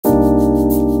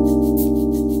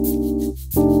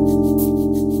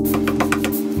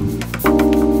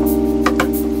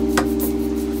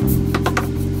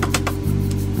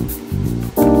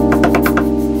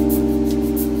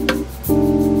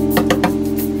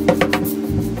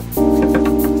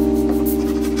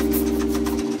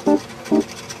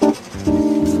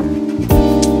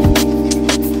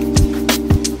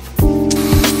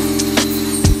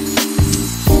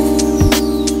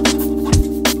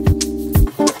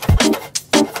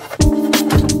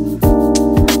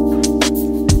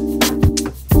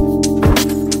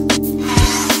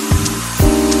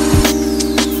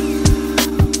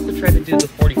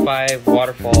try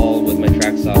Waterfall with my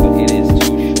track saw, but it is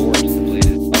too short. The blade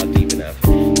is not deep enough.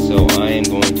 So I am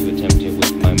going to attempt it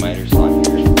with my miter saw here.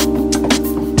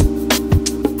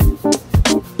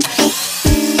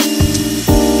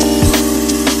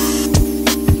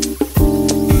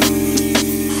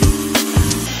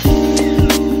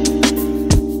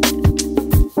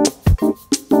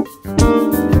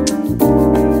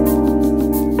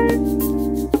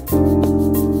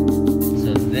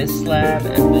 This slab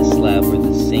and this slab were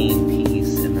the same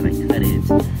piece, and then I cut it,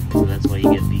 so that's why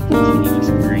you get the continuous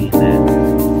grain that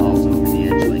falls over the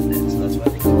edge like that. So that's why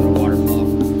they call it a waterfall.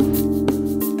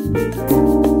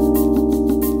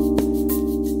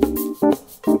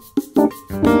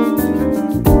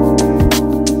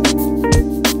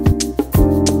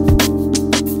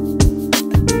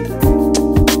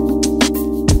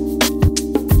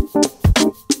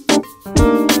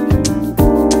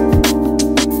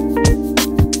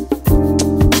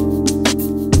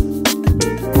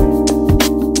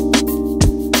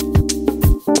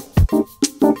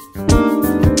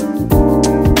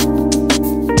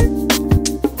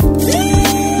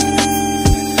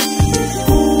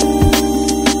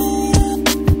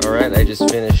 I just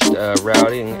finished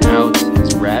routing out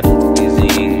this rabbet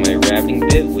using my routing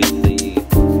bit with the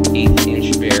 1/8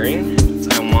 inch bearing.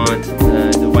 I want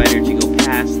the divider to go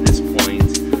past this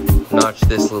point, notch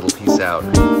this little piece out.